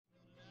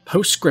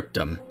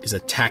Scriptum is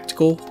a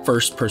tactical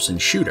first-person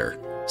shooter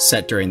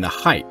set during the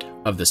height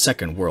of the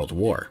Second World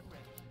War.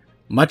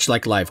 Much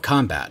like live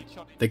combat,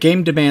 the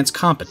game demands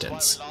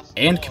competence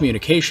and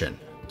communication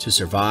to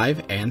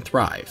survive and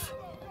thrive.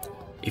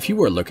 If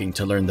you are looking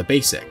to learn the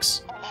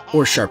basics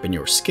or sharpen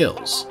your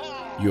skills,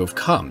 you have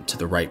come to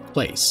the right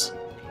place.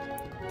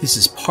 This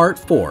is part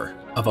 4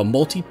 of a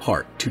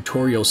multi-part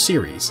tutorial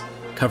series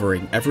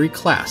covering every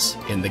class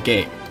in the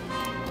game.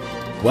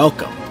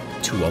 Welcome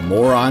to a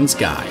Moron's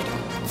Guide.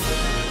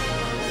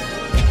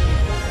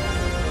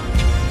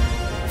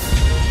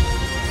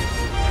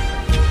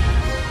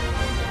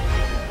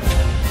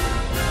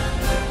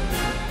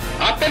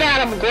 Up and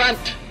at 'em,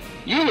 Grunt!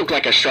 You look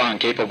like a strong,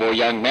 capable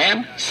young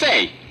man.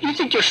 Say, you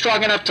think you're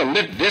strong enough to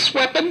lift this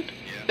weapon?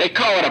 They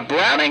call it a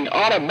Browning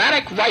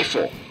automatic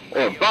rifle,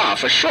 or BAR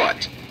for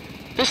short.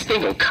 This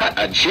thing will cut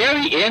a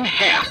Jerry in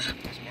half.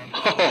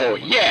 Oh,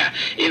 yeah,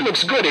 it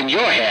looks good in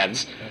your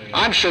hands.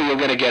 I'm sure you're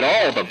gonna get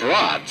all the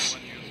broads.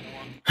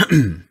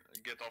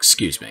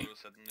 Excuse me.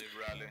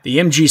 The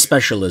MG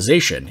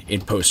specialization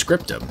in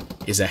Scriptum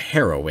is a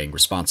harrowing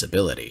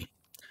responsibility.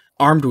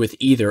 Armed with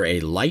either a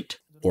light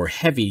or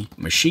heavy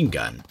machine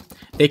gun,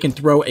 they can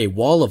throw a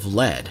wall of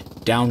lead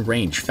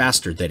downrange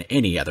faster than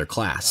any other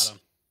class.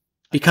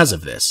 Because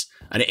of this,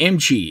 an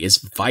MG is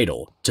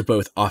vital to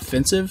both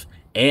offensive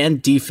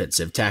and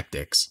defensive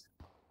tactics.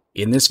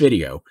 In this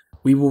video,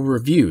 we will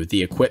review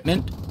the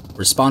equipment,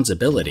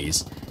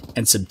 responsibilities,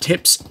 and some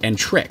tips and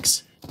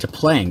tricks to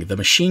playing the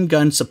machine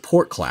gun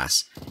support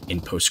class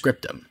in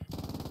Scriptum.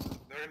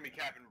 They're gonna be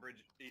capping bridge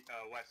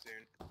west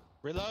soon.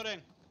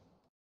 Reloading.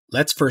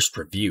 Let's first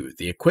review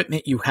the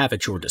equipment you have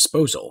at your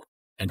disposal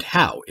and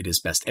how it is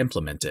best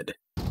implemented.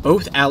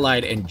 Both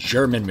Allied and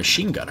German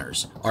machine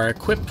gunners are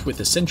equipped with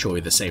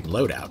essentially the same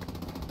loadout,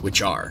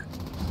 which are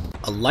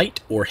a light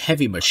or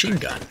heavy machine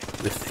gun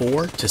with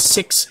 4 to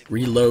 6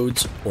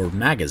 reloads or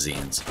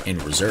magazines in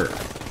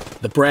reserve,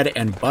 the bread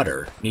and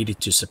butter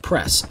needed to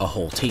suppress a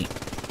whole team.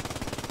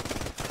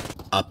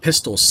 A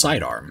pistol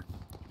sidearm,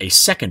 a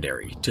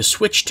secondary to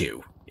switch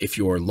to if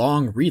your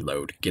long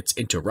reload gets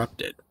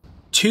interrupted.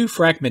 2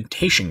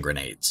 fragmentation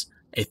grenades,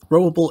 a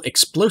throwable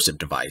explosive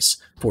device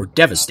for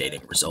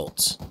devastating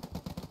results.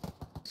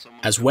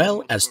 As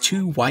well as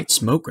 2 white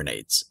smoke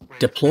grenades,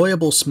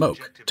 deployable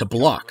smoke to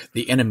block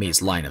the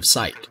enemy's line of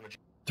sight.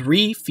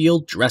 3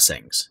 field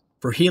dressings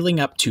for healing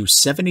up to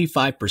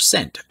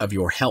 75% of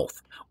your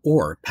health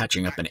or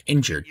patching up an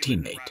injured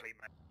teammate.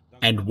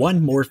 And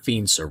 1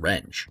 morphine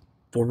syringe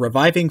for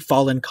reviving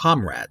fallen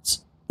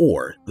comrades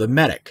or the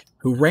medic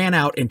who ran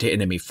out into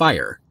enemy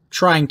fire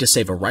trying to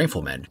save a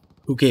rifleman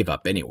who gave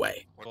up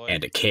anyway.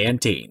 And a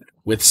canteen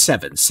with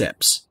 7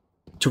 sips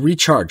to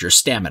recharge your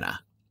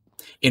stamina.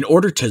 In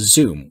order to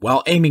zoom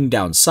while aiming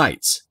down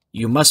sights,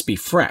 you must be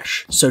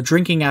fresh, so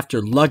drinking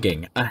after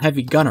lugging a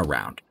heavy gun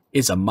around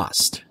is a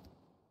must.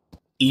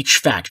 Each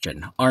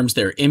faction arms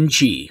their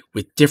MG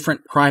with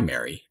different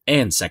primary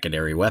and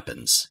secondary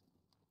weapons.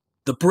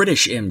 The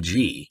British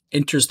MG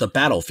enters the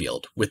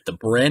battlefield with the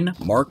Bren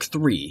Mark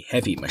III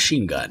heavy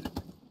machine gun,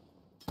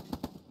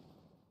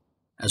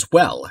 as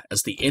well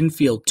as the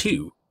Enfield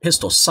II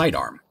pistol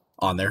sidearm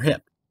on their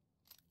hip.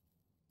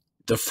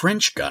 The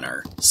French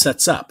gunner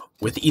sets up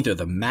with either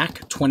the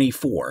Mac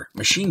 24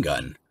 machine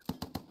gun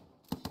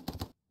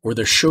or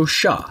the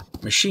Shosha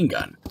machine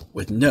gun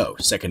with no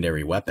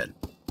secondary weapon.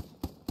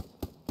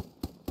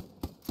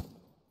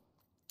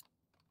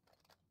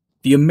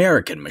 The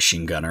American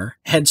machine gunner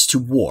heads to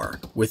war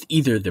with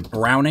either the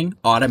Browning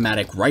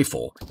automatic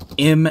rifle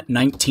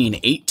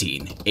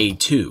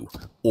M1918A2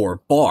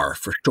 or BAR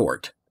for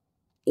short,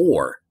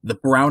 or the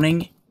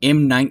Browning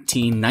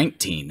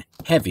M1919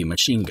 heavy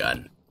machine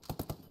gun.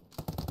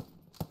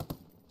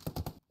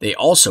 They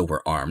also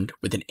were armed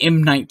with an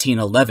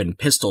M1911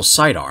 pistol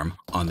sidearm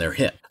on their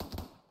hip.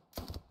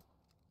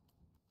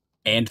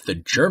 And the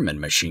German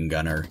machine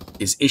gunner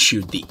is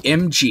issued the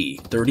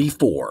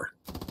MG34,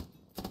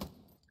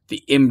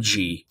 the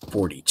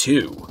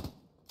MG42,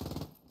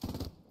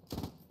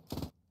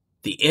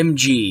 the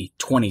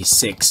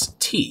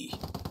MG26T,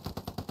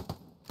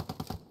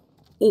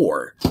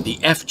 or the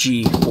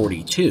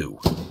FG42,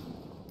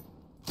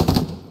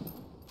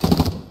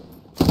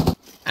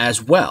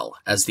 as well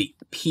as the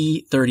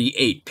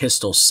P38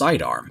 pistol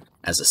sidearm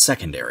as a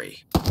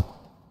secondary.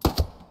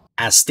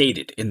 As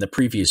stated in the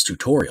previous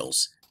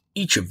tutorials,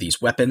 each of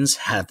these weapons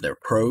have their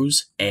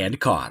pros and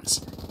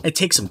cons, and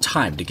take some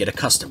time to get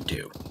accustomed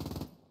to.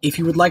 If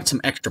you would like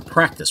some extra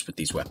practice with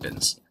these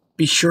weapons,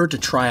 be sure to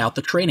try out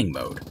the training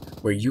mode,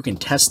 where you can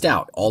test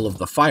out all of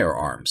the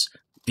firearms,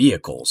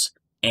 vehicles,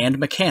 and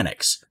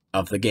mechanics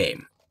of the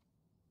game.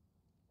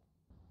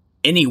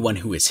 Anyone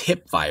who has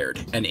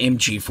hip-fired an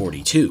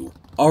MG42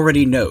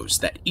 already knows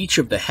that each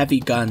of the heavy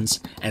guns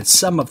and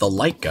some of the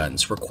light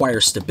guns require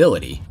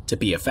stability to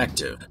be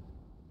effective.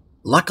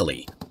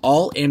 Luckily,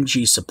 all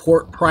MG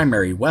support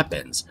primary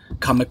weapons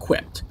come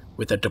equipped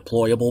with a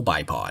deployable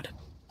bipod.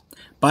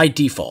 By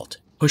default,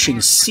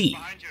 pushing C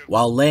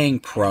while laying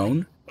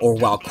prone or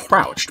while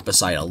crouched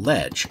beside a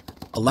ledge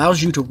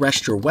allows you to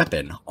rest your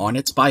weapon on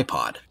its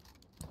bipod.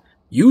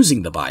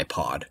 Using the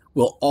bipod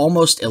will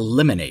almost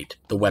eliminate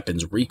the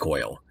weapon's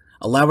recoil,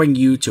 allowing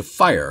you to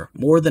fire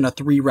more than a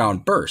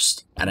 3-round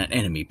burst at an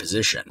enemy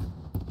position.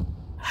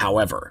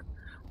 However,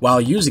 while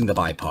using the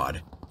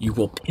bipod, you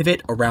will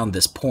pivot around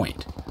this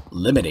point,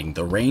 limiting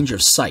the range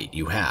of sight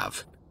you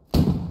have.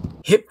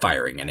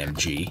 Hip-firing an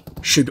MG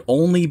should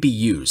only be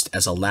used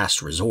as a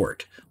last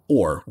resort,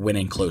 or when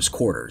in close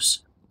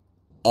quarters.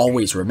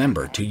 Always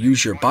remember to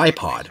use your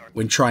bipod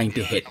when trying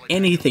to hit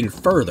anything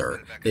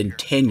further than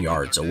 10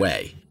 yards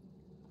away.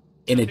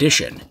 In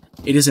addition,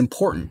 it is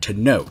important to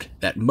note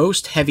that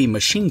most heavy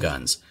machine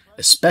guns,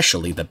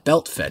 especially the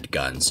belt-fed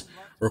guns,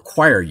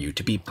 require you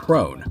to be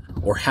prone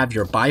or have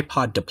your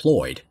bipod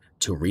deployed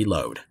to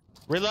reload.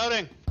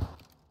 Reloading!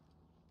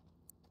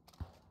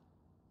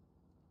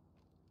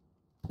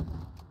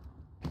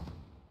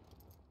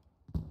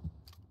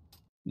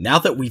 Now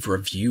that we've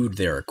reviewed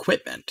their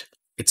equipment,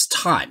 it's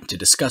time to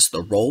discuss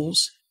the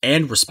roles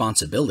and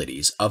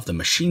responsibilities of the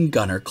machine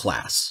gunner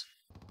class.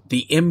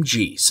 The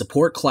MG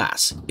support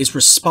class is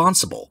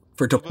responsible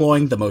for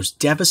deploying the most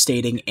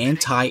devastating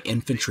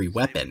anti-infantry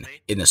weapon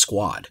in the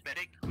squad.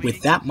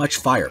 With that much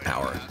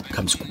firepower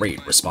comes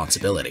great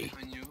responsibility.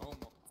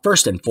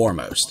 First and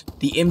foremost,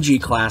 the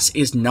MG class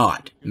is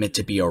not meant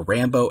to be a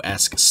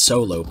Rambo-esque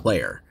solo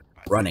player,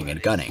 running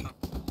and gunning.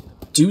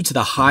 Due to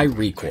the high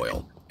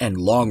recoil and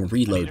long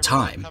reload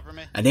time,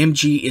 an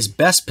MG is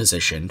best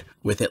positioned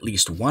with at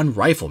least one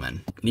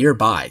rifleman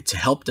nearby to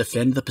help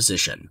defend the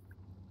position.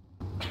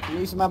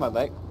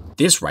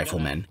 This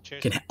rifleman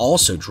can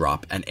also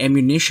drop an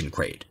ammunition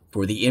crate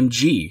for the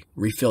MG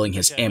refilling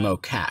his ammo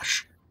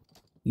cache.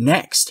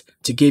 Next,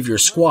 to give your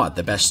squad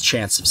the best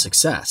chance of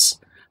success,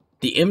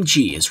 the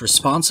MG is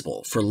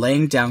responsible for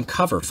laying down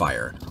cover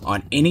fire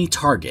on any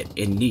target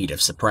in need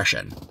of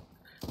suppression.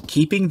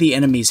 Keeping the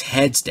enemy's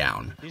heads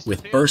down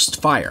with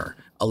burst fire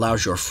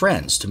allows your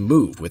friends to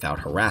move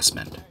without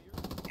harassment.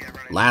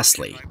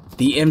 Lastly,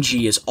 the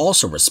MG is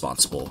also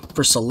responsible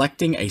for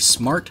selecting a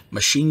smart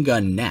machine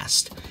gun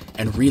nest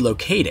and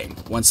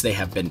relocating once they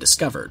have been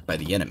discovered by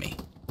the enemy.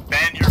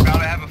 Ben, you're about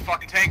to have a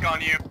fucking tank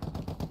on you.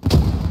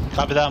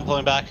 Copy that, I'm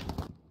pulling back.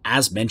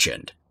 As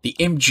mentioned, the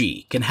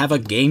MG can have a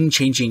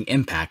game-changing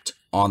impact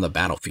on the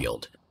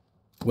battlefield.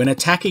 When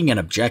attacking an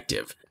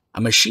objective,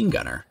 a machine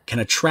gunner can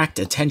attract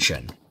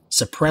attention,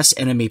 suppress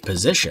enemy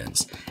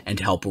positions, and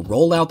help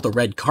roll out the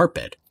red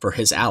carpet for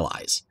his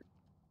allies.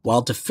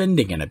 While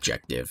defending an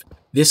objective,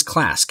 this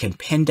class can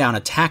pin down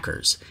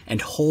attackers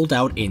and hold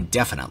out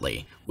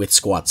indefinitely with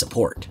squad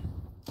support.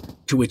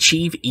 To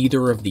achieve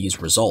either of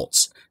these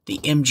results, the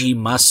MG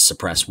must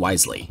suppress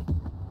wisely.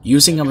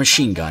 Using a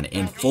machine gun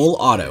in full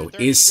auto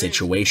is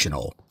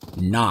situational,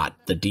 not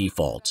the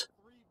default.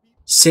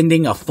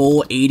 Sending a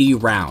full 80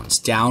 rounds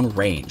down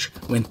range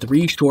when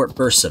 3 short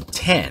bursts of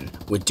 10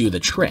 would do the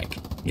trick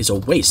is a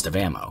waste of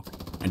ammo,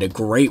 and a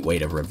great way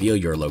to reveal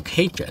your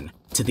location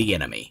to the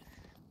enemy.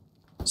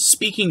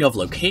 Speaking of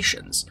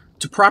locations,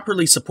 to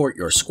properly support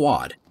your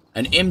squad,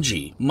 an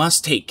MG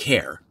must take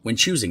care when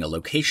choosing a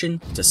location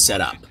to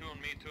set up.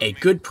 A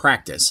good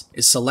practice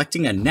is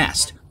selecting a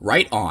nest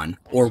right on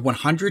or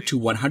 100 to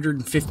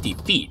 150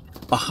 feet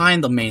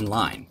behind the main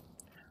line.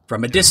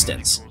 From a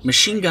distance,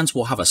 machine guns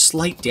will have a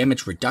slight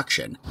damage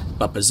reduction,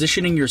 but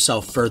positioning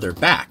yourself further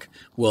back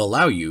will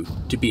allow you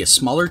to be a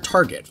smaller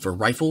target for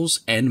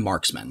rifles and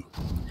marksmen.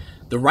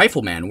 The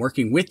rifleman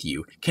working with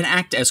you can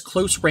act as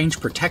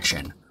close-range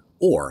protection,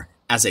 or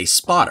as a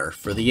spotter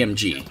for the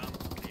MG.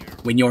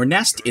 When your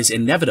nest is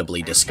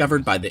inevitably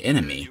discovered by the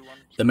enemy,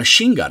 the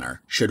machine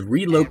gunner should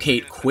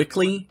relocate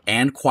quickly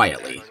and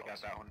quietly.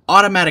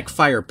 Automatic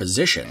fire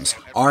positions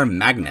are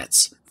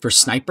magnets for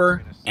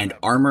sniper and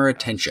armor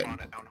attention,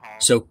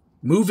 so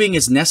moving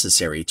is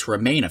necessary to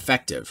remain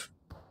effective.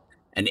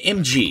 An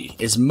MG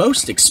is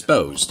most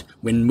exposed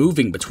when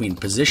moving between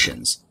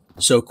positions,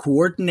 so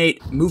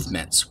coordinate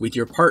movements with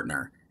your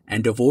partner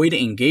and avoid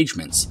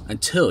engagements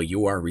until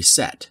you are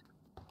reset.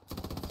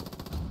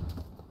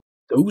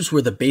 Those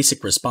were the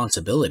basic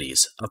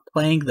responsibilities of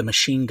playing the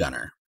machine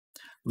gunner.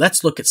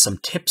 Let's look at some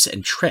tips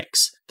and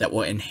tricks that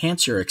will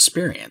enhance your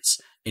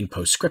experience in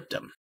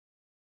Postscriptum.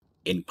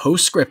 In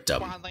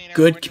Postscriptum,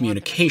 good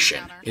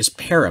communication is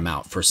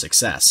paramount for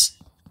success.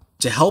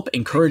 To help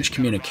encourage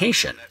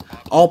communication,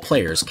 all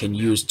players can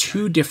use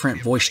 2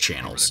 different voice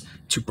channels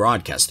to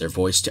broadcast their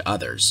voice to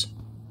others.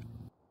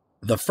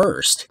 The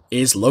first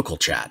is local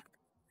chat.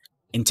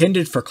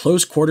 Intended for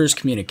close quarters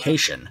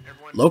communication,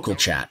 local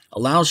chat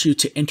allows you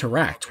to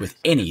interact with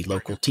any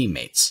local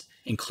teammates,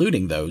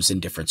 including those in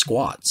different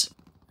squads.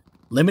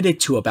 Limited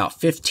to about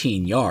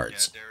 15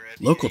 yards,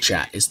 local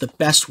chat is the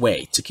best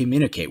way to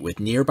communicate with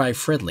nearby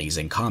friendlies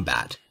in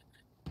combat.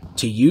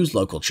 To use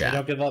local chat,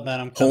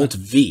 hold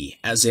V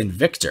as in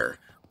Victor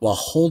while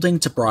holding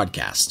to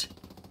broadcast.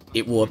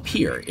 It will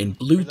appear in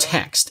blue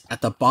text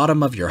at the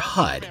bottom of your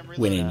HUD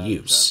when in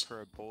use.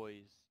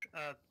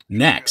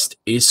 Next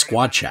is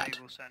squad chat.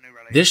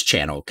 This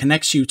channel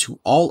connects you to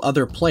all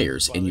other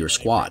players in your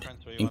squad,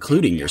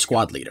 including your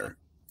squad leader.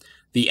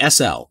 The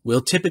SL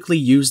will typically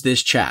use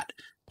this chat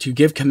to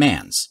give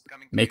commands,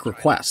 make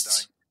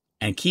requests,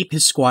 and keep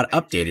his squad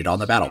updated on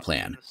the battle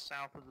plan.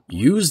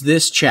 Use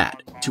this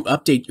chat to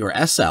update your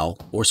SL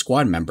or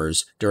squad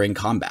members during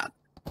combat,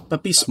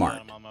 but be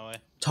smart.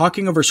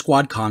 Talking over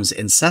squad comms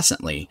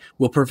incessantly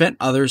will prevent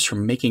others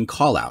from making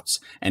callouts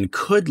and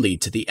could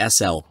lead to the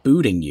SL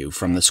booting you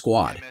from the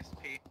squad.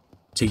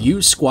 To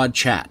use squad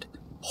chat,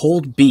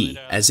 hold B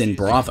as in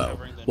Bravo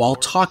while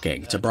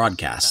talking to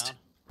broadcast.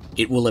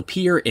 It will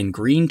appear in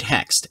green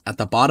text at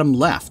the bottom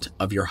left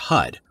of your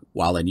HUD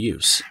while in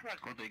use.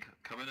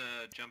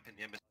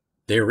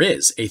 There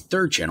is a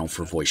third channel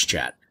for voice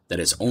chat that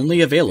is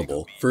only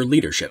available for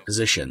leadership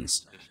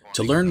positions.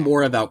 To learn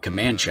more about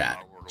command chat,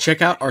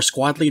 check out our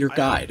squad leader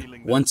guide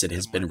once it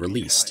has been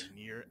released.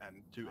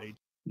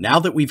 Now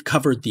that we've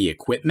covered the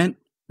equipment,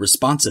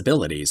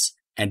 responsibilities,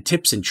 and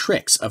tips and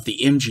tricks of the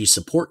MG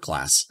support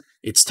class,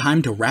 it's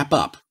time to wrap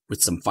up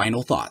with some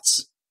final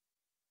thoughts.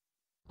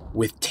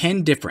 With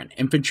 10 different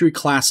infantry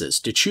classes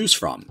to choose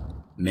from,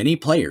 many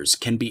players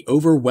can be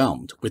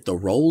overwhelmed with the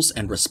roles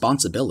and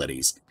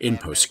responsibilities in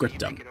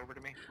Postscriptum.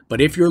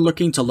 But if you're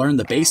looking to learn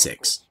the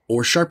basics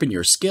or sharpen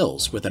your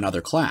skills with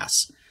another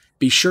class,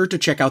 be sure to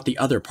check out the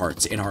other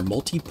parts in our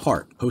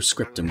multi-part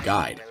Postscriptum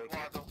guide.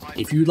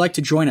 If you'd like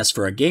to join us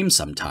for a game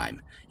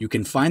sometime, you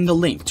can find the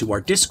link to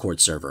our Discord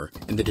server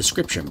in the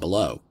description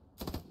below.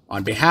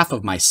 On behalf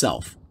of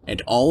myself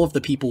and all of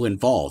the people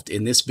involved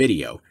in this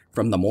video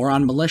from the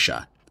Moran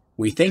Militia,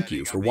 we thank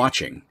you for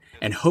watching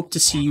and hope to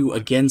see you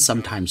again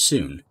sometime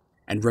soon.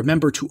 And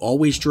remember to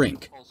always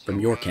drink from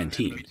your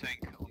canteen.